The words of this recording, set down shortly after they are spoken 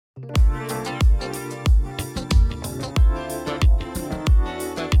Welcome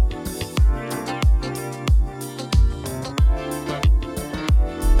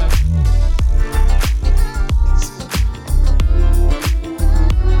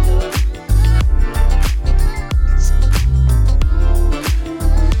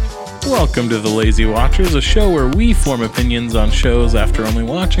to The Lazy Watchers, a show where we form opinions on shows after only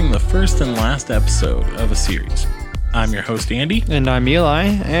watching the first and last episode of a series. I'm your host, Andy. And I'm Eli.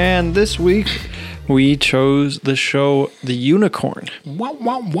 And this week, we chose the show The Unicorn. Wow,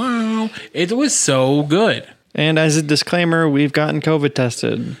 wow, wow. It was so good. And as a disclaimer, we've gotten COVID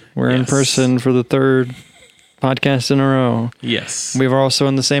tested. We're in person for the third podcast in a row. Yes. We were also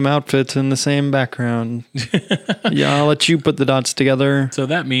in the same outfits and the same background. Yeah, I'll let you put the dots together. So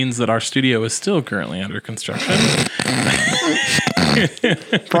that means that our studio is still currently under construction.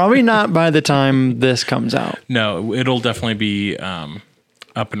 Probably not by the time this comes out. No, it'll definitely be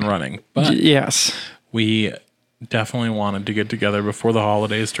up and running. But yes, we definitely wanted to get together before the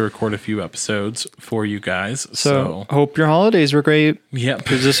holidays to record a few episodes for you guys. So hope your holidays were great. Yep.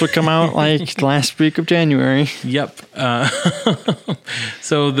 Because this will come out like last week of January. Yep.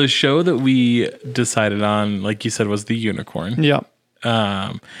 So the show that we decided on, like you said, was The Unicorn. Yep.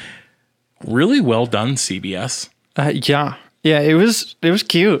 Really well done, CBS. Yeah. Yeah, it was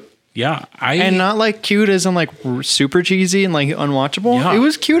cute. Yeah. And not like cute as in like super cheesy and like unwatchable. Yeah. It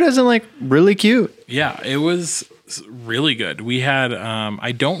was cute as in like really cute. Yeah, it was really good. We had,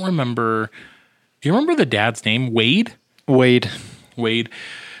 I don't remember, do you remember the dad's name? Wade.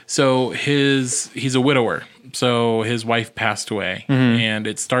 So he's a widower. So his wife passed away, and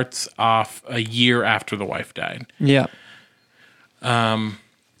it starts off a year after the wife died. Yeah.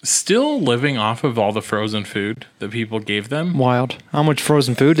 Still living off of all the frozen food that people gave them. Wild. How much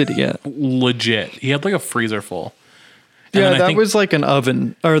frozen food did he get? Legit. He had like a freezer full. And yeah, that was like an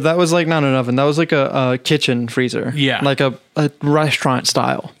oven. Or that was like not an oven. That was like a kitchen freezer. Yeah. Like a restaurant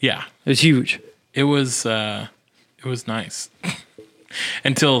style. Yeah. It was huge. It was nice.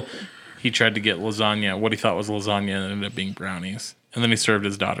 Until he tried to get lasagna, what he thought was lasagna, and ended up being brownies. And then he served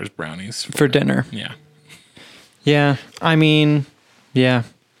his daughter's brownies. For dinner. Yeah. Yeah. I mean, yeah.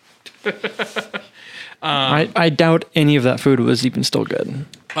 I doubt any of that food was even still good.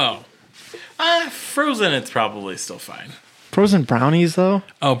 Oh. Frozen, it's probably still fine. Frozen brownies, though?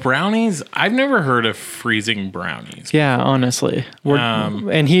 Oh, brownies? I've never heard of freezing brownies. Yeah, honestly.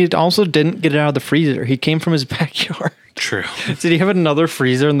 And he also didn't get it out of the freezer. He came from his backyard. True. Did he have another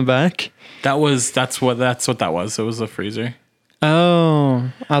freezer in the back? That's what that was. It was a freezer.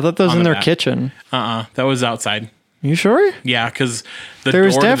 Oh, I thought that was in their back. kitchen. That was outside. You sure? Yeah, because there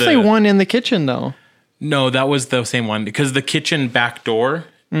was definitely one in the kitchen, though. No, that was the same one. Because the kitchen back door,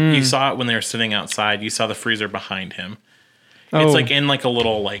 you saw it when they were sitting outside. You saw the freezer behind him. Oh. It's like in like a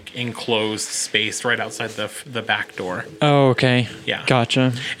little like enclosed space right outside the back door. Oh, okay. Yeah.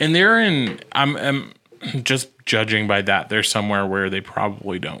 Gotcha. And they're in, I'm just judging by that, they're somewhere where they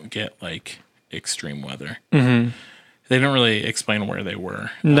probably don't get like extreme weather. Mm-hmm. They don't really explain where they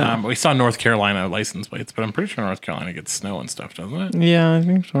were. No. We saw North Carolina license plates, but I'm pretty sure North Carolina gets snow and stuff, doesn't it? Yeah, I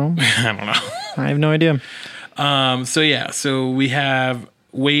think so. I don't know. I have no idea. So we have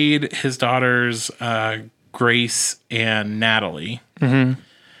Wade, his daughters, Grace and Natalie. Mm-hmm.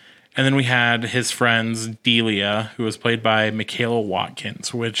 And then we had his friends, Delia, who was played by Michaela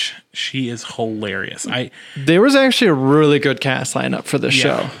Watkins, which she is hilarious. There was actually a really good cast lineup for this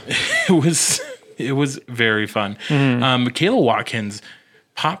show. It was very fun. Mm-hmm. Michaela Watkins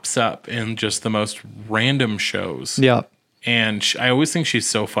pops up in just the most random shows. Yeah. And I always think she's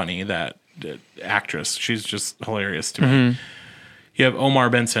so funny, that actress. She's just hilarious to me. Mm-hmm. You have Omar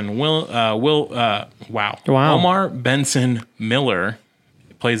Benson Omar Benson Miller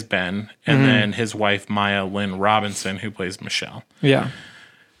plays Ben, and then his wife Maya Lynn Robinson, who plays Michelle. Yeah.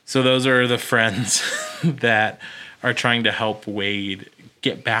 So those are the friends that are trying to help Wade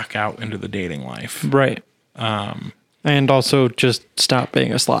get back out into the dating life. Right. And also just stop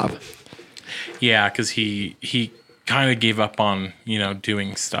being a slob. Yeah, because he kind of gave up on,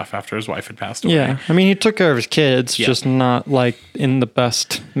 doing stuff after his wife had passed away. Yeah. I mean, he took care of his kids, just not like in the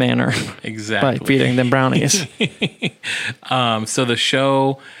best manner. Exactly. By feeding them brownies. So the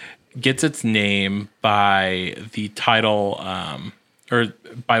show gets its name by the title, or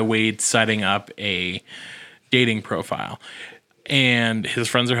by Wade setting up a dating profile. And his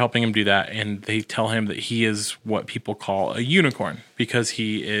friends are helping him do that, and they tell him that he is what people call a unicorn because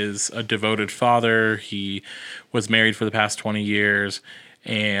he is a devoted father. He was married for the past 20 years,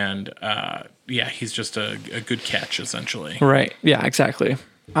 and he's just a good catch, essentially. Right. Yeah, exactly.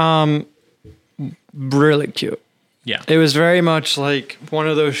 Really cute. Yeah. It was very much like one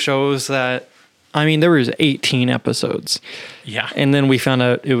of those shows that, I mean, there was 18 episodes, Yeah. and then we found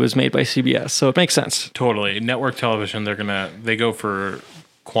out it was made by CBS, so it makes sense. Totally. Network television, they go for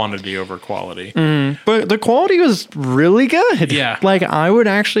quantity over quality. But the quality was really good. Yeah. Like I would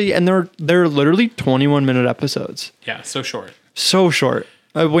actually, and they're literally 21-minute episodes. Yeah, so short. So short.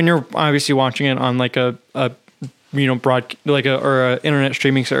 When you're obviously watching it on like a internet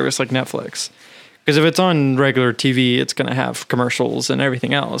streaming service like Netflix. Because if it's on regular TV, it's going to have commercials and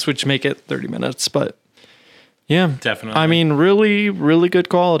everything else, which make it 30 minutes. But yeah, Definitely. I mean, really, really good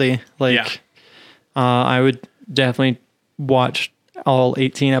quality. Like, Yeah. I would definitely watch all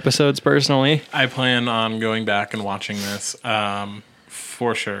 18 episodes personally. I plan on going back and watching this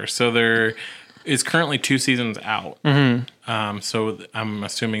for sure. So there is currently 2 seasons out. So I'm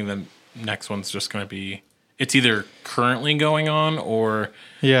assuming the next one's just going to be, it's either currently going on or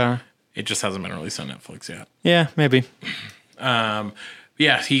Yeah. it just hasn't been released on Netflix yet. Yeah, maybe.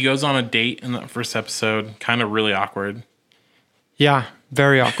 Yeah, he goes on a date in the first episode. Kind of really awkward. Yeah,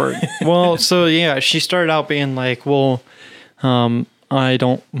 very awkward. Well, so yeah, she started out being like, well, I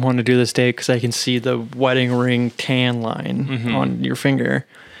don't want to do this date because I can see the wedding ring tan line on your finger.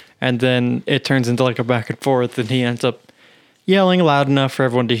 And then it turns into like a back and forth, and he ends up yelling loud enough for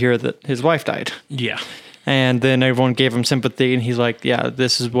everyone to hear that his wife died. Yeah. And then everyone gave him sympathy, and he's like, yeah,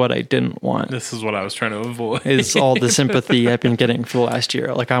 this is what I didn't want. This is what I was trying to avoid. Is all the sympathy I've been getting for the last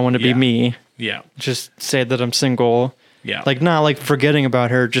year. Like, I want to be Yeah. me. Yeah. Just say that I'm single. Yeah. Like, not like forgetting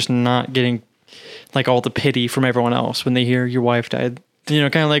about her, just not getting like all the pity from everyone else when they hear your wife died. You know,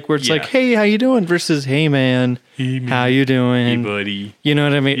 kind of like where it's Yeah. like, hey, how you doing? Versus, hey, man, Hey, man. how you doing? Hey, buddy. You know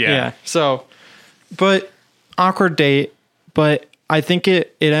what I mean? Yeah. So, but awkward date, but I think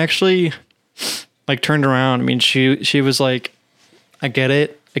it actually like turned around. I mean, she was like, I get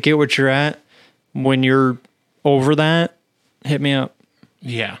it. I get what you're at. When you're over that, hit me up.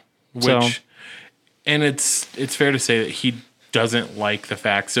 Yeah. Which, So- and it's fair to say that he doesn't like the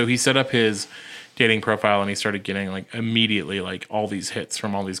fact. So he set up his dating profile and he started getting like immediately like all these hits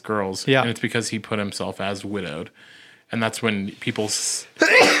from all these girls. Yeah. And it's because he put himself as widowed. And that's when people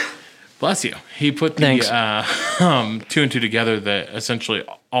bless you. He put the Thanks. 2 and 2 together that essentially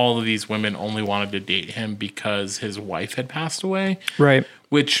all of these women only wanted to date him because his wife had passed away, Right.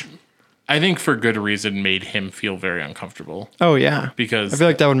 which I think for good reason made him feel very uncomfortable Oh, yeah. because I feel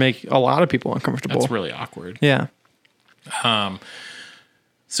like that would make a lot of people uncomfortable. that's really awkward. Yeah.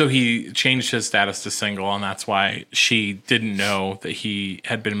 So he changed his status to single, and that's why she didn't know that he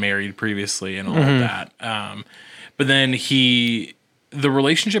had been married previously and all of that. But then the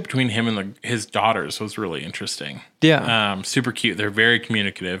relationship between him and his daughters was really interesting. Yeah. Super cute. They're very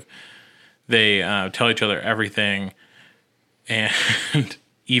communicative. They tell each other everything, and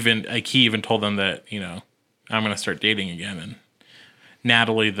even like he even told them that I'm going to start dating again. And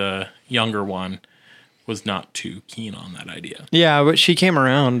Natalie, the younger one, was not too keen on that idea. Yeah, but she came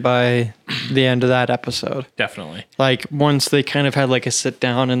around by the end of that episode. Definitely. Like once they kind of had like a sit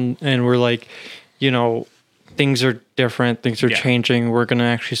down and we're like, things are different, things are Yeah. changing. We're going to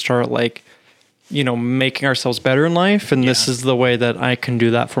actually start like, making ourselves better in life. And this Yeah. is the way that I can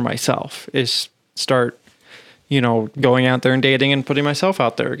do that for myself is start, going out there and dating and putting myself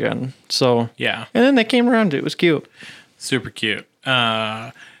out there again. So, Yeah. and then they came around. It was cute. Super cute.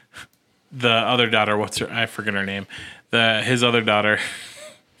 The other daughter, I forget her name. His other daughter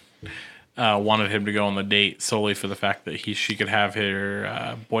wanted him to go on the date solely for the fact that she could have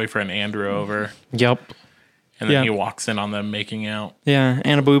her boyfriend Andrew over, Yep. and then Yeah. he walks in on them making out Yeah.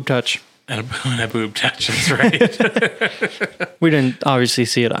 And a boob touch. and a boob touch. That's right. We didn't obviously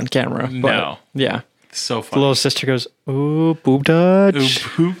see it on camera. But No. yeah. So The funny. little sister goes, ooh, boob touch.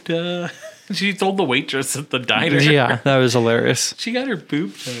 Boob touch. She told the waitress at the diner. Yeah, that was hilarious. She got her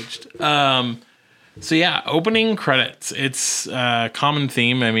boob touched. So yeah, opening credits. It's a common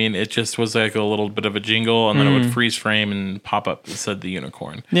theme. I mean, it just was like a little bit of a jingle, and then it would freeze frame and pop up that said the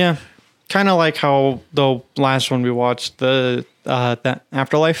unicorn. Yeah. Kind of like how the last one we watched, that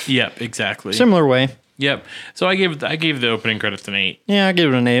Afterlife. Yep, exactly. Similar way. Yep. So I gave the opening credits an 8. Yeah, I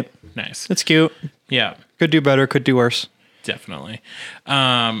give it an 8. Nice. It's cute. Yeah, Could do better, could do worse. definitely.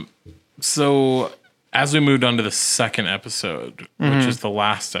 So as we moved on to the second episode, which is the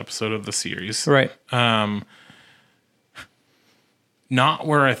last episode of the series, Right. not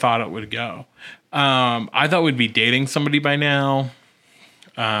where I thought it would go. I thought we'd be dating somebody by now.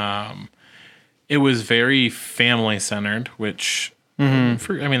 It was very family centered, which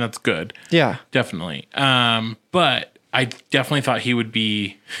that's good. Yeah. Definitely. But I definitely thought he would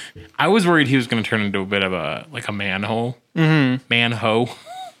be. I was worried he was going to turn into a bit of a manhole. Manho.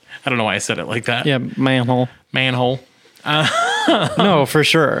 I don't know why I said it like that. Yeah, manhole. manhole. No, for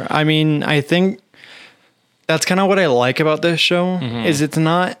sure. I mean, I think that's kind of what I like about this show is it's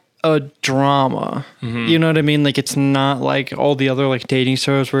not a drama. You know what I mean? Like it's not like all the other like dating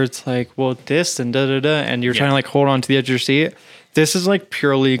shows where it's like, well, this and da da da, and you're trying to like hold on to the edge of your seat. This is like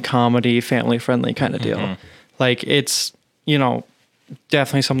purely comedy, family friendly kind of deal. Like it's, you know,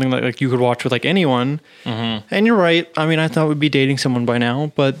 definitely something that like you could watch with like anyone. And you're right. I mean, I thought we'd be dating someone by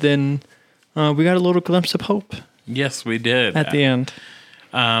now, but then we got a little glimpse of hope. Yes, we did. At the end.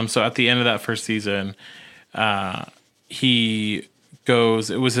 So at the end of that first season, he goes,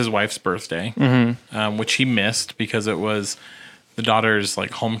 it was his wife's birthday, which he missed because it was the daughter's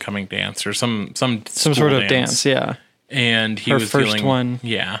like homecoming dance or some sort of dance. Yeah. And he Her was first dealing, one.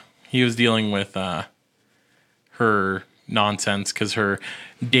 Yeah. He was dealing with her nonsense because her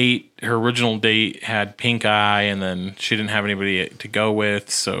original date had pink eye, and then she didn't have anybody to go with.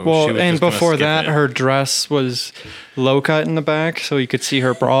 So well, she was and just gonna before skip that, it. her dress was low cut in the back, so you could see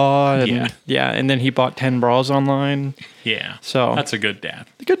her bra. And, and then he bought 10 bras online. Yeah. So that's a good dad.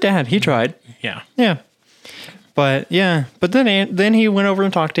 Good dad. He tried. Yeah. Yeah. But then he went over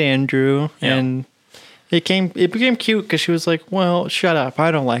and talked to Andrew, and it became cute because she was like, "Well, shut up.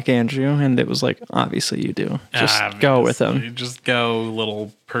 I don't like Andrew," and it was like, "Obviously you do. Just go with him. Just go,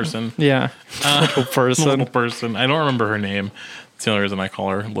 little person." Yeah, little person. Little person. I don't remember her name. That's the only reason I call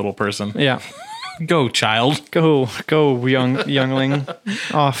her little person. Yeah. Go, child. Go, youngling.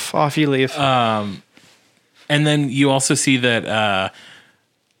 Off you leave. And then you also see that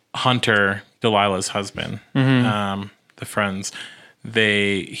Hunter, Delilah's husband, the friends,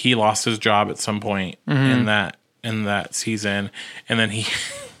 he lost his job at some point in that season, and then he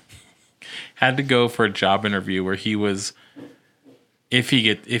had to go for a job interview where he was, if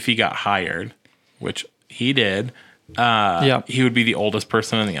he got hired, which he did, he would be the oldest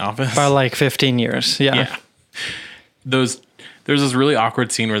person in the office by like 15 years. Yeah. There's this really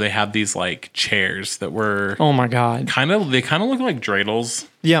awkward scene where they have these like chairs that were, oh my god, they kind of look like dreidels.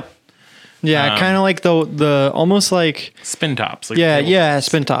 Yep. Yeah, kind of like the almost like spin tops. Like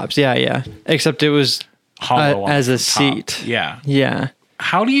spin tops. Yeah. Except it was hollow as a top. seat. Yeah.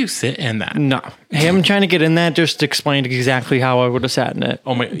 How do you sit in that? No, him trying to get in that just explained exactly how I would have sat in it.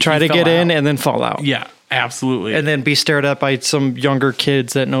 Oh my! Try to get in and then fall out. Yeah, absolutely. And then be stared at by some younger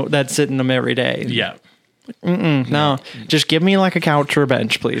kids that sit in them every day. Yeah. No, just give me like a couch or a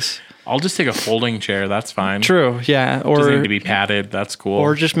bench, please. I'll just take a folding chair. That's fine. True. Yeah. Or doesn't need to be padded. That's cool.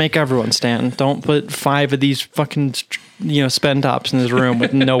 Or just make everyone stand. Don't put 5 of these fucking spin tops in his room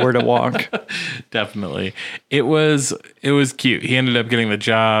with nowhere to walk. Definitely. It was cute. He ended up getting the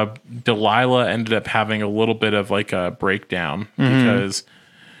job. Delilah ended up having a little bit of like a breakdown because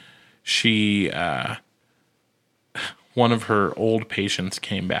she one of her old patients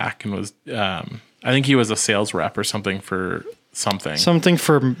came back and was I think he was a sales rep or something for something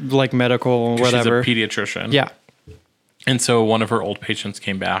for like medical or whatever. She's a pediatrician. Yeah. And so one of her old patients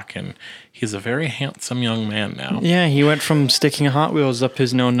came back, and he's a very handsome young man now. Yeah, he went from sticking Hot Wheels up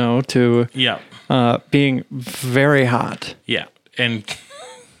his no to being very hot. Yeah. And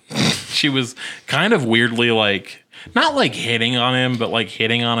she was kind of weirdly like, not like hitting on him, but like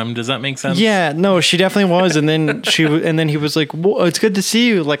hitting on him. Does that make sense? Yeah, no, she definitely was. And then then he was like, well, it's good to see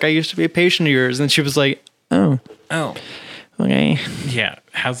you. Like, I used to be a patient of yours. And she was like, oh. Okay. Yeah.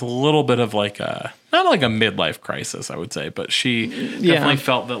 Has a little bit of like not like a midlife crisis, I would say, but she definitely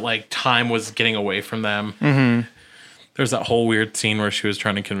felt that like time was getting away from them. Mm-hmm. There's that whole weird scene where she was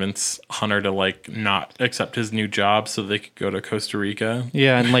trying to convince Hunter to like not accept his new job so they could go to Costa Rica.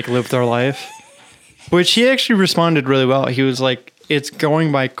 Yeah, and like live their life. Which he actually responded really well. He was like, it's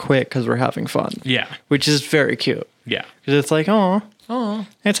going by quick because we're having fun. Yeah. Which is very cute. Yeah. Because it's like, oh,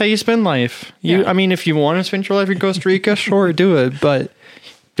 that's how you spend life. I mean, if you want to spend your life in Costa Rica, sure, do it. But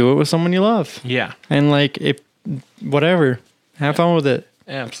do it with someone you love. Yeah. And like, whatever. Have fun with it.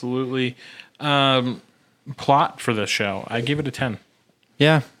 Absolutely. Plot for this show, I gave it a 10.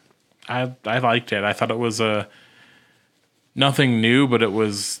 Yeah. I liked it. I thought it was nothing new, but it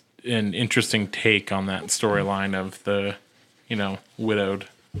was an interesting take on that storyline of the, widowed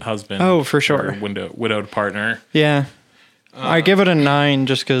husband. Oh, for sure. Widowed partner. Yeah. I give it a 9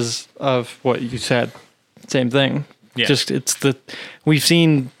 just because of what you said. Same thing. Yeah. Just we've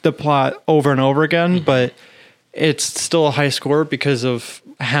seen the plot over and over again, but it's still a high score because of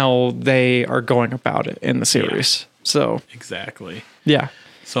how they are going about it in the series. Yeah. So exactly. Yeah.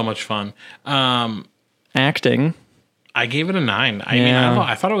 So much fun. Acting. I gave it a 9. I mean,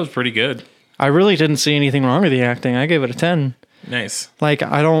 I thought it was pretty good. I really didn't see anything wrong with the acting. I gave it a 10. Nice. Like,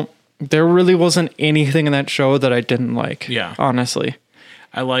 there really wasn't anything in that show that I didn't like. Yeah. Honestly.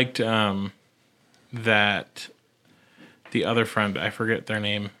 I liked that the other friend, I forget their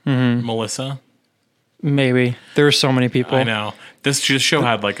name, Melissa. Maybe there's so many people. I know this show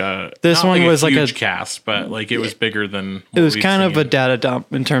had like a This not one like was a like huge a cast, but like it was bigger than it was kind of a seen. data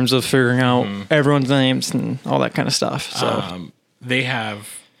dump in terms of figuring out everyone's names and all that kind of stuff. So They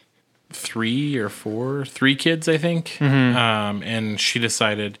have 3 kids, I think. And she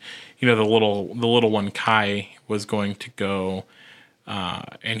decided, the little one Kai was going to go,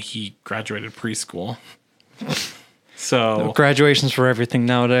 and he graduated preschool. So graduations for everything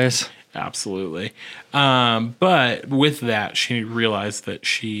nowadays. absolutely. But with that, she realized that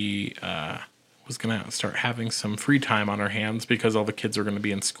she was going to start having some free time on her hands because all the kids are going to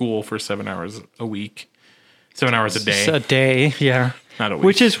be in school for 7 hours a week, 7 hours a day. A day, yeah. Not a week.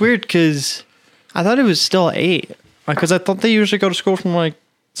 Which is weird because I thought it was still 8. Because I thought they usually go to school from like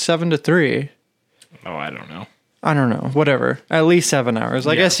 7 to 3. Oh, I don't know. I don't know. Whatever. At least 7 hours.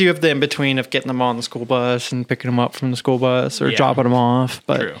 I guess you have the in between of getting them on the school bus and picking them up from the school bus or Yeah. dropping them off.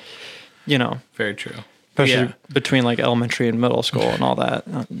 But True. Very true. especially Yeah. between like elementary and middle school and all that,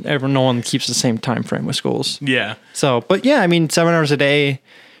 no one keeps the same time frame with schools. Yeah. So, but yeah, I mean, 7 hours a day,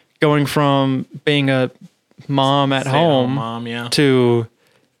 going from being a mom at Stay-at-home home mom, yeah. to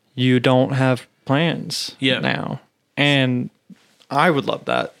you don't have plans Yep. now. And I would love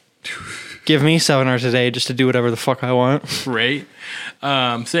that. Give me 7 hours a day just to do whatever the fuck I want. Right.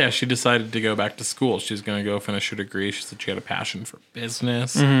 So yeah, she decided to go back to school. She's going to go finish her degree. She said she had a passion for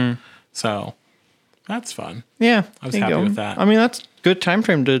business. So that's fun. Yeah. I was there you happy go. with that. I mean, that's good time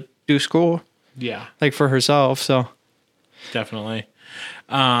frame to do school, Yeah, like for herself. So definitely.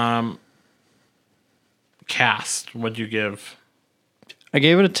 Cast, what'd you give? I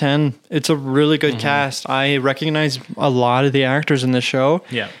gave it a 10. It's a really good cast. I recognize a lot of the actors in this show.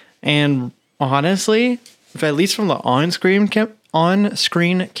 Yeah. And honestly, if at least from the on-screen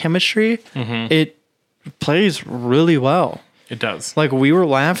chemistry, it plays really well. It does. Like we were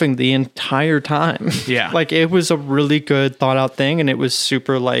laughing the entire time. Yeah. Like it was a really good thought out thing, and it was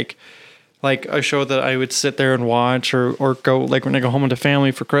super like a show that I would sit there and watch or go like when I go home with the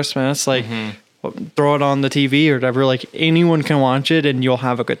family for Christmas, like throw it on the TV or whatever. Like anyone can watch it and you'll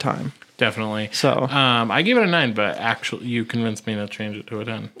have a good time. Definitely. So I gave it a 9, but actually you convinced me to change it to a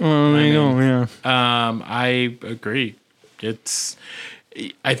 10. there you go, yeah. I agree.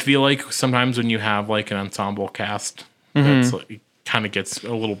 I feel like sometimes when you have like an ensemble cast, that's like, kind of gets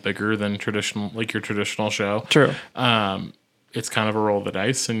a little bigger than your traditional show. True. It's kind of a roll of the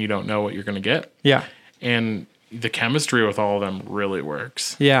dice and you don't know what you're going to get. Yeah. And the chemistry with all of them really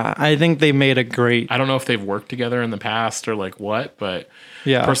works. Yeah. I think they made a great I don't know if they've worked together in the past or like what, but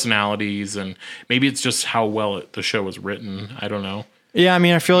Yeah. personalities and maybe it's just how well the show was written. I don't know. Yeah, I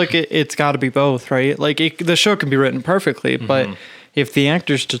mean, I feel like it's got to be both, right? Like the show can be written perfectly, but if the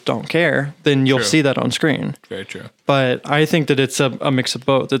actors just don't care, then you'll True. see that on screen. Very true. But I think that it's a mix of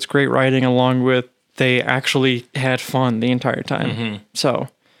both. It's great writing along with they actually had fun the entire time. So,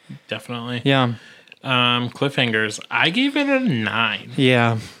 Definitely. yeah. Cliffhangers. I gave it a 9.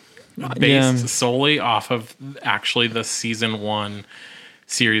 Yeah. Based solely off of actually the season 1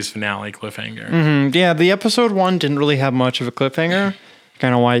 series finale cliffhanger. Yeah, the episode 1 didn't really have much of a cliffhanger.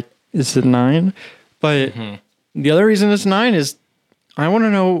 Kind of why it's a 9. But the other reason it's 9 is I want to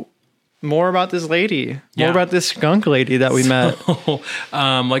know more about this lady. More Yeah. about this skunk lady that we met.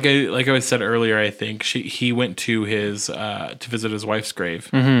 Like I said earlier, I think he went to his to visit his wife's grave,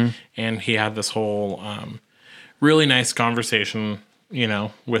 and he had this whole really nice conversation,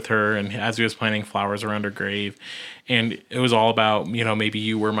 with her, and as he was planting flowers around her grave, and it was all about maybe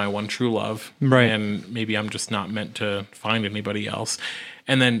you were my one true love, Right. and maybe I'm just not meant to find anybody else.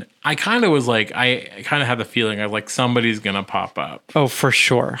 And then I kind of was like, I kind of had the feeling of like somebody's gonna pop up. Oh, for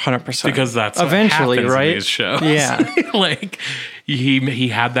sure. 100%. Because that's eventually, what happens right? in these shows. Yeah. Like he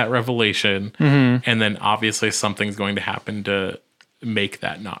had that revelation, and then obviously something's going to happen to make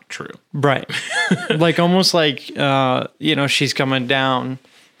that not true. Right. Like almost like she's coming down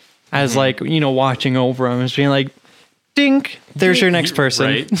as like, watching over him, as being like, dink, there's your next person.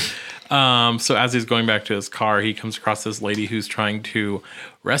 Right. So as he's going back to his car, he comes across this lady who's trying to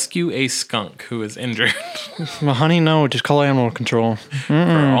rescue a skunk who is injured. Well, honey, no, just call animal control.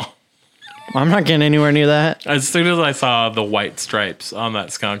 Girl. I'm not getting anywhere near that. As soon as I saw the white stripes on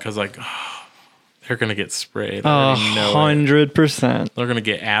that skunk, I was like, oh, they're gonna get sprayed. I already know it. 100%. They're gonna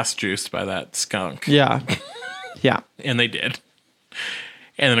get ass juiced by that skunk. Yeah. Yeah. And they did.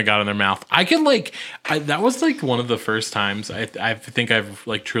 And then it got in their mouth. I could that was like one of the first times I think I've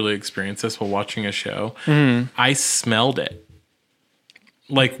like truly experienced this while watching a show. I smelled it.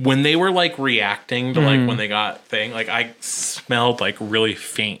 Like when they were like reacting to like when they got thing, like I smelled like really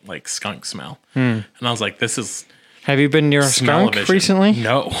faint like skunk smell, and I was like, "This is." Have you been near a skunk smell-o-vision. recently?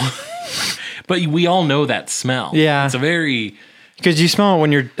 No, but we all know that smell. Yeah. it's a very. Because you smell it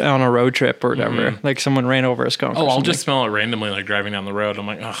when you're on a road trip or whatever. Like someone ran over a skunk. Oh, or I'll something. just smell it randomly, like driving down the road. I'm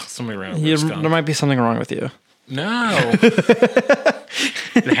like, oh, somebody ran over Yeah, a skunk. there might be something wrong with you. No,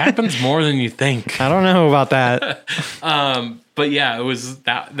 it happens more than you think. I don't know about that. But yeah, it was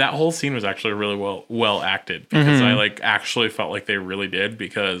that whole scene was actually really well acted because I like actually felt like they really did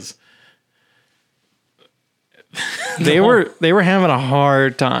because They were having a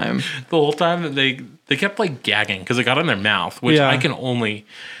hard time. the whole time that they kept like gagging because it got in their mouth, which Yeah. I can only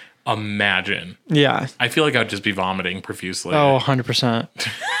imagine. Yeah. I feel like I'd just be vomiting profusely. Oh, 100%.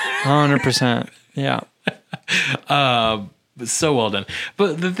 100%. Yeah. So well done.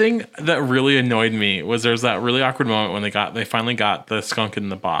 But the thing that really annoyed me was there was that really awkward moment when they finally got the skunk in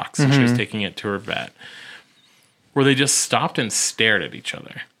the box and she was taking it to her vet, where they just stopped and stared at each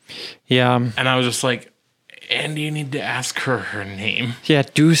other. Yeah. And I was just like, Andy, you need to ask her name. Yeah.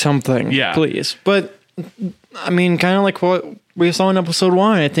 Do something. Yeah. Please. But I mean, kind of like what we saw in episode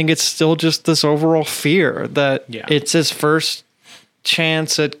 1, I think it's still just this overall fear that Yeah. it's his first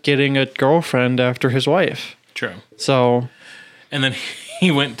chance at getting a girlfriend after his wife. True. So, And then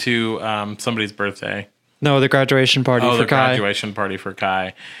he went to somebody's birthday. no, the graduation party Oh, for the Kai. graduation party for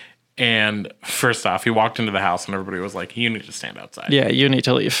Kai. And first off, he walked into the house and everybody was like, you need to stand outside. Yeah, you need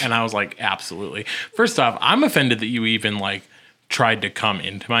to leave. And I was like, absolutely. First off, I'm offended that you even like tried to come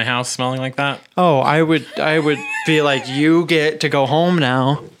into my house smelling like that. Oh, I would be like, you get to go home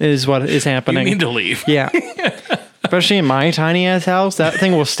now, is what is You happening. need to leave. Yeah. Especially in my tiny ass house, that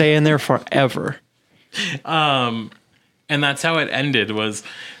thing will stay in there forever. And that's how it ended was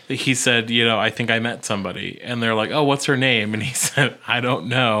he said, you know, I think I met somebody. And they're like, oh, what's her name? And he said, I don't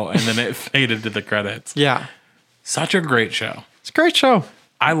know. And then it faded to the credits. Yeah. Such a great show. It's a great show.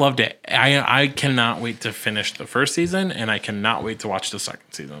 I loved it. I cannot wait to finish the first season, and I cannot wait to watch the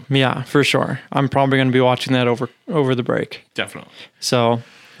second season. Yeah, for sure. I'm probably going to be watching that over the break. Definitely. So,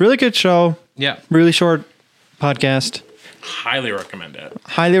 really good show. Yeah. Really short podcast. Highly recommend it.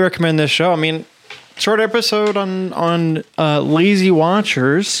 Highly recommend this show. I mean, short episode on lazy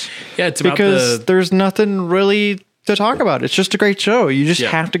watchers. Yeah, it's about because there's nothing really to talk about. It's just a great show. You just Yeah.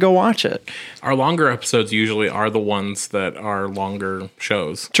 have to go watch it. our longer episodes usually are the ones that are longer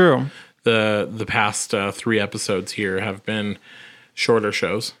shows. True. The past 3 episodes here have been shorter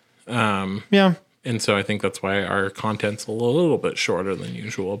shows. Yeah. And so I think that's why our content's a little bit shorter than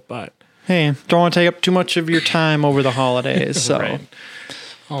usual, but Hey, don't want to take up too much of your time over the holidays. So, right.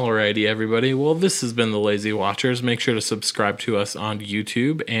 Alrighty, everybody. Well, this has been the Lazy Watchers. Make sure to subscribe to us on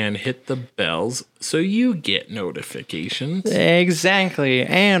YouTube and hit the bells so you get notifications. exactly.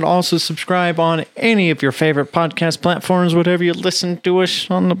 And also subscribe on any of your favorite podcast platforms, whatever you listen to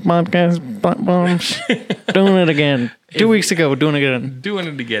us on the podcast platforms. Doing it again. 2 weeks ago, doing it again. Doing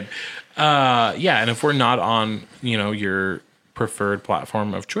it again. Yeah, and if we're not on, your preferred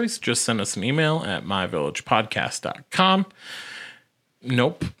platform of choice, just send us an email at myvillagepodcast.com.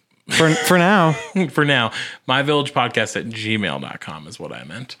 Nope. For now. For now, myvillagepodcast@gmail.com is what I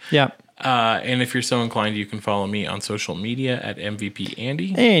meant. Yeah. And if you're so inclined, you can follow me on social media at MVP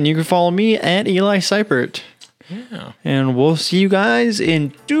Andy. And you can follow me at Eli Seipert. Yeah. And we'll see you guys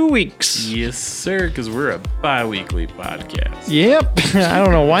in 2 weeks. Yes, sir, because we're a bi-weekly podcast. Yep. I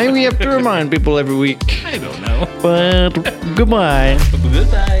don't know why we have to remind people every week. I don't know. But goodbye.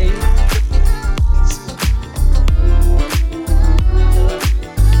 Goodbye.